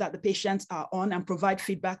meds that the patients are on and provide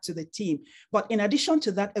feedback to the team. But in addition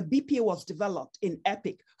to that, a BPA was developed in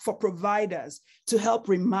Epic for providers to help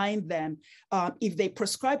remind them if they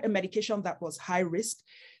prescribed a medication that was high risk,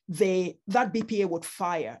 that BPA would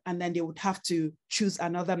fire, and then they would have to choose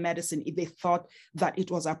another medicine if they thought that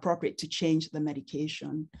it was appropriate to change the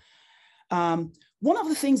medication. One of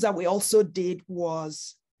the things that we also did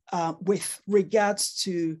was with regards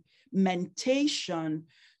to mentation,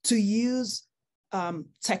 to use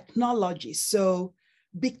technology. So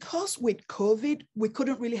because with COVID, we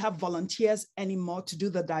couldn't really have volunteers anymore to do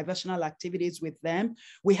the diversional activities with them.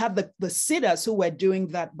 We had the sitters who were doing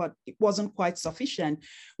that, but it wasn't quite sufficient.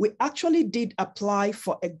 We actually did apply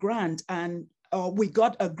for a grant, and we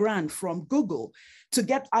got a grant from Google to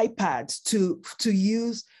get iPads to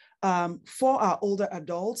use for our older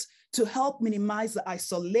adults, to help minimize the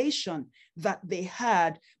isolation that they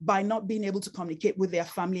had by not being able to communicate with their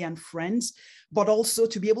family and friends, but also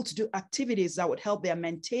to be able to do activities that would help their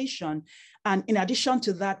mentation. And in addition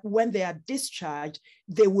to that, when they are discharged,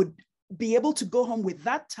 they would be able to go home with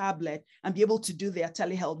that tablet and be able to do their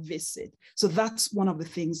telehealth visit. So that's one of the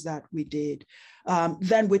things that we did.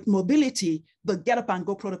 Then with mobility, the Get Up and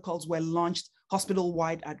Go protocols were launched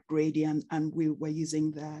hospital-wide at Grady, and we were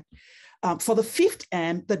using that. For the 5th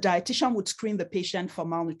M, the dietitian would screen the patient for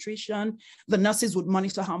malnutrition. The nurses would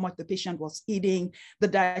monitor how much the patient was eating. The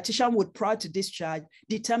dietitian would, prior to discharge,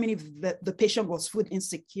 determine if the patient was food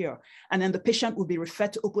insecure. And then the patient would be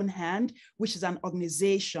referred to Open Hand, which is an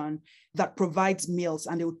organization that provides meals,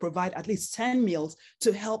 and they would provide at least 10 meals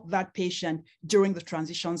to help that patient during the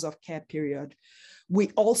transitions of care period.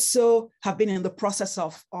 We also have been in the process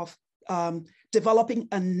of developing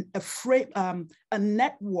a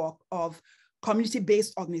network of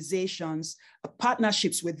community-based organizations,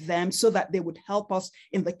 partnerships with them, so that they would help us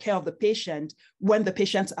in the care of the patient when the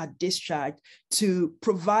patients are discharged, to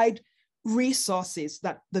provide resources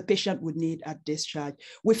that the patient would need at discharge.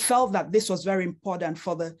 We felt that this was very important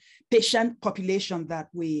for the patient population that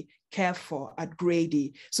we care for at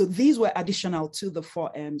Grady. So these were additional to the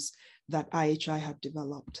 4 M's that IHI had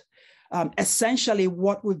developed. Essentially,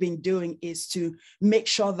 what we've been doing is to make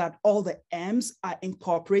sure that all the M's are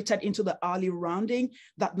incorporated into the early rounding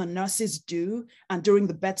that the nurses do, and during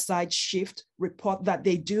the bedside shift report that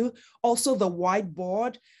they do. Also, the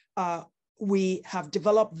whiteboard, we have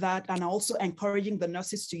developed that, and also encouraging the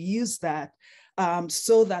nurses to use that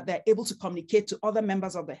so that they're able to communicate to other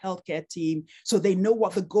members of the healthcare team, so they know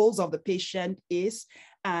what the goals of the patient is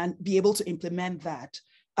and be able to implement that.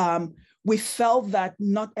 We felt that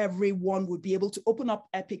not everyone would be able to open up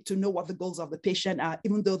Epic to know what the goals of the patient are,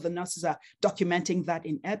 even though the nurses are documenting that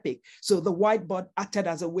in Epic. So the whiteboard acted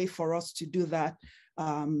as a way for us to do that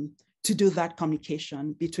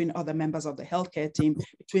communication between other members of the healthcare team,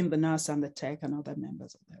 between the nurse and the tech and other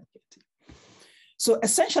members of the healthcare team. So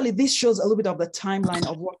essentially, this shows a little bit of the timeline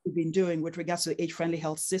of what we've been doing with regards to the age-friendly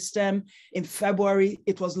health system. In February,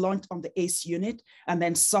 it was launched on the ACE unit. And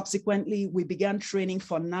then subsequently, we began training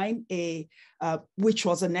for 9A, which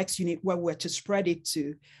was the next unit where we were to spread it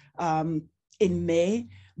to in May.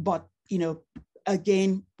 But,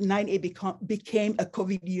 again, 9A became a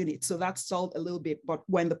COVID unit. So that stalled a little bit, but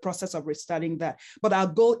we're in the process of restarting that. But our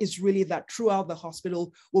goal is really that throughout the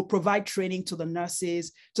hospital, we'll provide training to the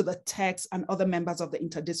nurses, to the techs, and other members of the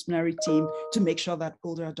interdisciplinary team to make sure that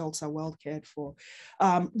older adults are well cared for.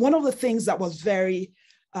 One of the things that was very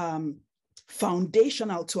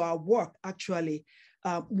foundational to our work, actually,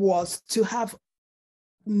 was to have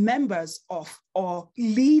members of or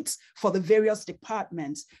leads for the various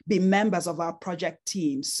departments be members of our project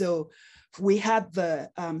team. So we had the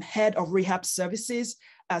head of rehab services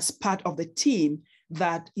as part of the team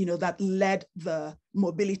that, that led the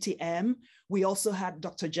mobility M. We also had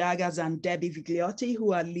Dr. Jaggers and Debbie Vigliotti,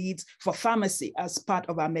 who are leads for pharmacy as part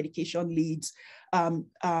of our medication leads,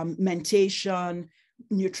 mentation,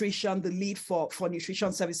 nutrition, the lead for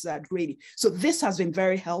nutrition services at Grady. So this has been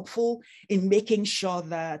very helpful in making sure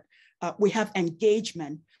that we have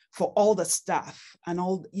engagement for all the staff and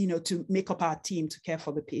all, to make up our team to care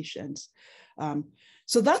for the patients.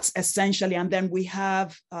 So that's essentially, and then we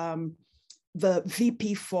have the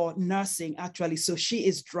VP for nursing, actually. So she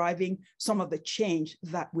is driving some of the change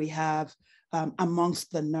that we have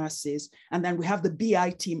amongst the nurses. And then we have the BI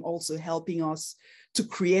team also helping us to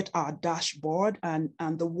create our dashboard and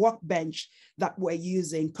the workbench that we're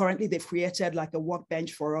using. Currently, they've created like a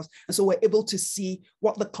workbench for us. And so we're able to see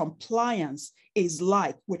what the compliance is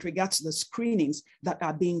like with regards to the screenings that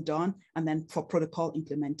are being done and then for protocol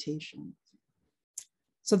implementation.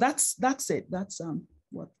 So that's it. That's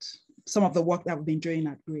what some of the work that we've been doing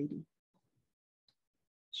at Grady.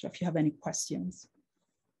 So if you have any questions.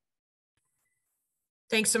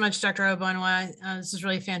 Thanks so much, Dr. Ohuabunwa. This is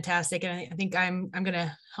really fantastic. And I think I'm going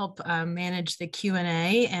to help manage the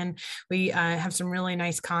Q&A. And we have some really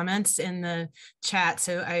nice comments in the chat.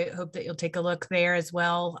 So I hope that you'll take a look there as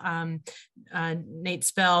well. Nate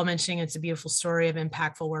Spell mentioning it's a beautiful story of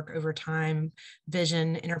impactful work over time,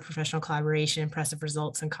 vision, interprofessional collaboration, impressive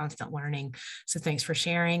results, and constant learning. So thanks for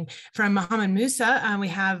sharing. From Mohammed Musa, we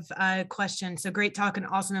have a question. So great talk and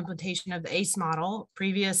awesome implementation of the ACE model.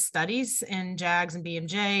 Previous studies in JAGS and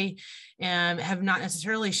BMJ have not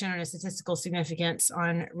necessarily shown a statistical significance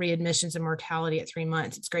on readmissions and mortality at 3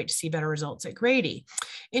 months. It's great to see better results at Grady.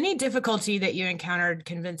 Any difficulty that you encountered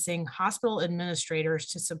convincing hospital administrators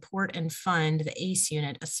to support and fund the ACE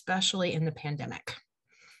unit, especially in the pandemic?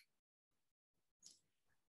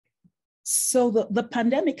 So the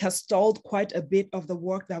pandemic has stalled quite a bit of the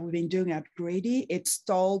work that we've been doing at Grady. It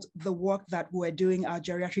stalled the work that we're doing, our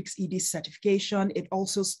geriatrics ED certification. It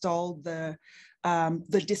also stalled the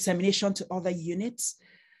dissemination to other units.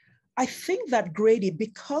 I think that Grady,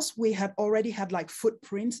 because we had already had like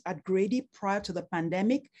footprints at Grady prior to the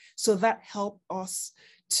pandemic, so that helped us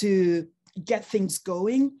to get things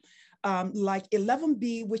going. Like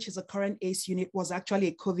 11B, which is a current ACE unit, was actually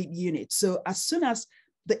a COVID unit. So as soon as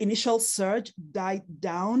the initial surge died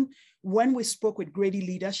down, when we spoke with Grady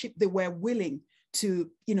leadership, they were willing to,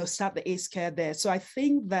 start the ACE care there. So I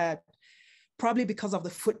think that probably because of the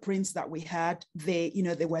footprints that we had, they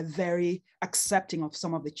were very accepting of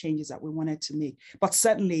some of the changes that we wanted to make. But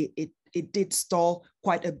certainly it did stall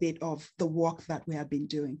quite a bit of the work that we have been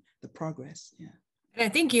doing, the progress, yeah. And I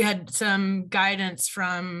think you had some guidance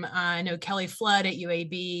from, I know Kelly Flood at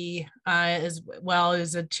UAB as well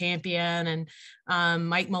as a champion, and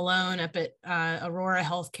Mike Malone up at Aurora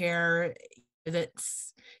Healthcare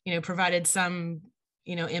that's, provided some,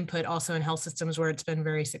 input also in health systems where it's been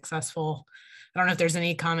very successful. I don't know if there's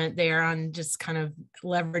any comment there on just kind of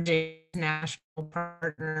leveraging national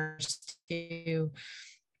partners to.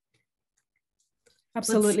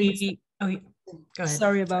 Absolutely. Oh, go ahead.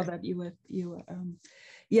 Sorry about that. You were.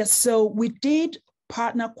 Yes. So we did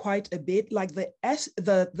partner quite a bit. Like the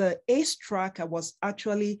ACE tracker was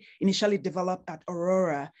actually initially developed at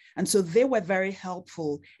Aurora, and so they were very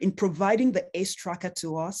helpful in providing the ACE tracker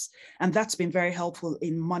to us, and that's been very helpful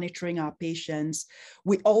in monitoring our patients.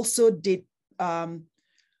 We also did.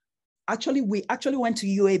 We actually went to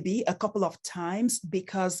UAB a couple of times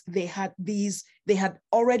because they had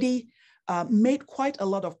already made quite a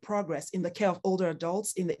lot of progress in the care of older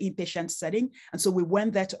adults in the inpatient setting. And so we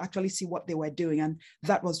went there to actually see what they were doing. And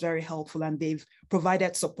that was very helpful. And they've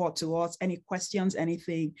provided support to us. Any questions,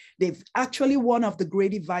 anything. They've actually, one of the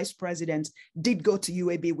Grady vice presidents did go to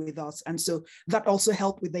UAB with us. And so that also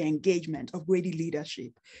helped with the engagement of Grady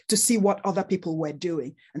leadership to see what other people were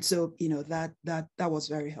doing. And so, that was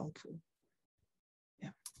very helpful.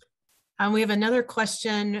 We have another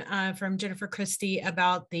question from Jennifer Christie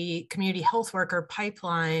about the community health worker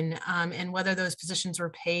pipeline and whether those positions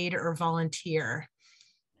were paid or volunteer.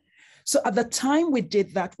 So at the time we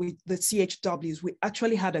did that with the CHWs, we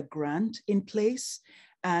actually had a grant in place,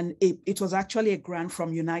 and it was actually a grant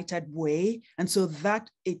from United Way. And so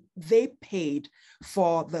they paid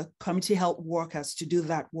for the community health workers to do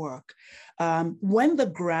that work. When the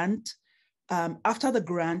grant, after the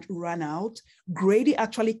grant ran out, Grady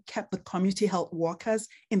actually kept the community health workers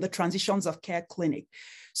in the transitions of care clinic.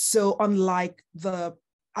 So unlike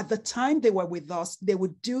at the time they were with us, they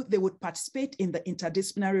would participate in the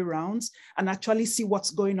interdisciplinary rounds and actually see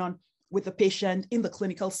what's going on with the patient in the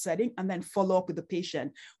clinical setting and then follow up with the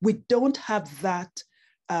patient. We don't have that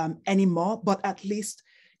anymore, but at least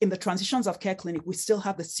in the transitions of care clinic, we still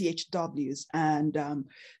have the CHWs, and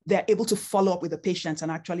they're able to follow up with the patients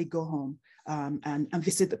and actually go home and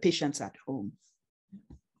visit the patients at home.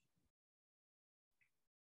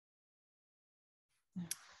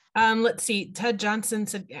 Let's see, Ted Johnson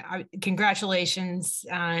said, congratulations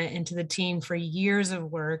into the team for years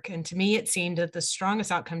of work. And to me, it seemed that the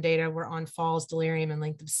strongest outcome data were on falls, delirium, and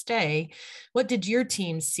length of stay. What did your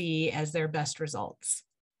team see as their best results?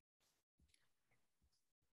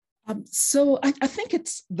 So I think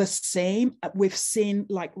it's the same. We've seen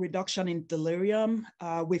like reduction in delirium.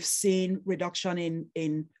 We've seen reduction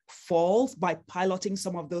in falls by piloting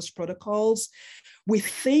some of those protocols. We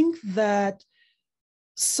think that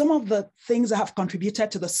some of the things that have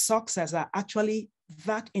contributed to the success are actually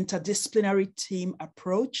that interdisciplinary team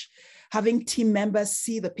approach, having team members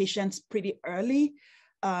see the patients pretty early,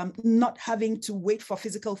 not having to wait for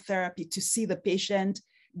physical therapy to see the patient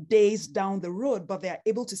days down the road, but they're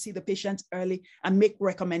able to see the patient early and make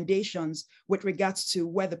recommendations with regards to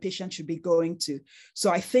where the patient should be going to.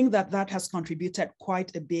 So I think that that has contributed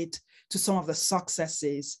quite a bit to some of the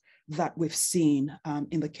successes that we've seen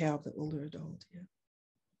in the care of the older adult. Yeah.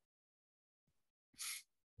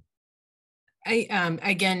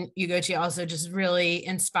 Again, Ugochi, also just really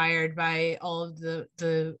inspired by all of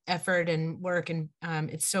the effort and work, and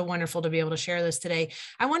it's so wonderful to be able to share this today.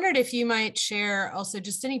 I wondered if you might share also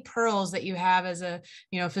just any pearls that you have as a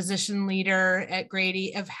physician leader at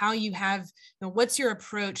Grady of how you have, what's your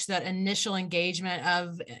approach, that initial engagement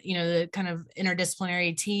of the kind of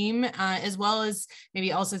interdisciplinary team, as well as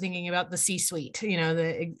maybe also thinking about the C-suite,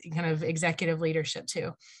 the kind of executive leadership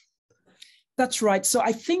too. That's right. So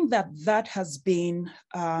I think that has been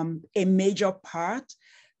a major part.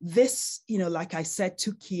 This, like I said,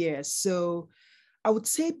 took years. So I would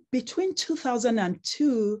say between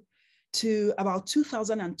 2002 to about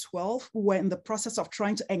 2012, we were in the process of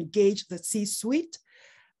trying to engage the C-suite.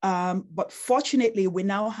 But fortunately, we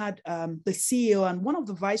now had the CEO and one of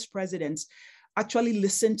the vice presidents actually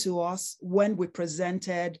listened to us when we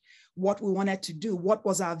presented what we wanted to do, what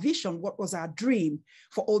was our vision, what was our dream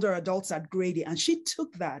for older adults at Grady. And she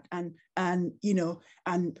took that and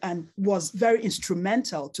was very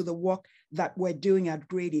instrumental to the work that we're doing at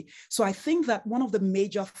Grady. So I think that one of the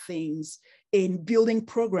major things in building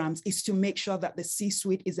programs is to make sure that the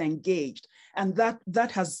C-suite is engaged. And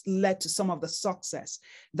that has led to some of the success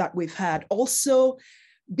that we've had. Also,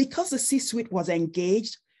 because the C-suite was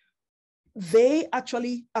engaged, they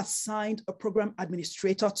actually assigned a program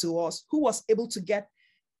administrator to us who was able to get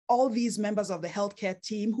all these members of the healthcare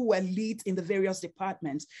team who were leads in the various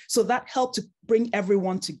departments. So that helped to bring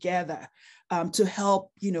everyone together to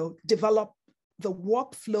help, develop the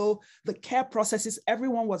workflow, the care processes.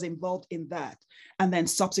 Everyone was involved in that, and then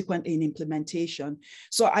subsequently in implementation.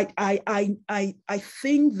 So I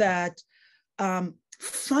think that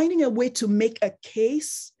finding a way to make a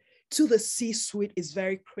case to the C-suite is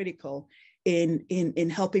very critical in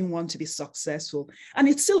helping one to be successful. And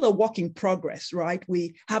it's still a work in progress, right?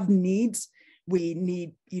 We have needs. We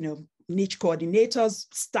need, niche coordinators,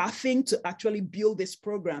 staffing to actually build this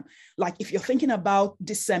program. Like if you're thinking about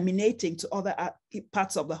disseminating to other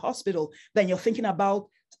parts of the hospital, then you're thinking about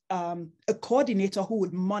a coordinator who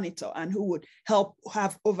would monitor and who would help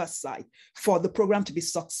have oversight for the program to be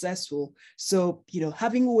successful. So,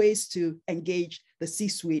 having ways to engage the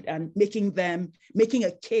C-suite and making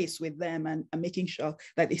a case with them and making sure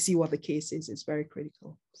that they see what the case is very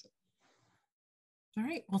critical. So. All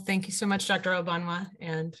right. Well, thank you so much, Dr. Ohuabunwa,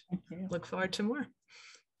 and look forward to more.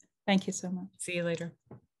 Thank you so much. See you later.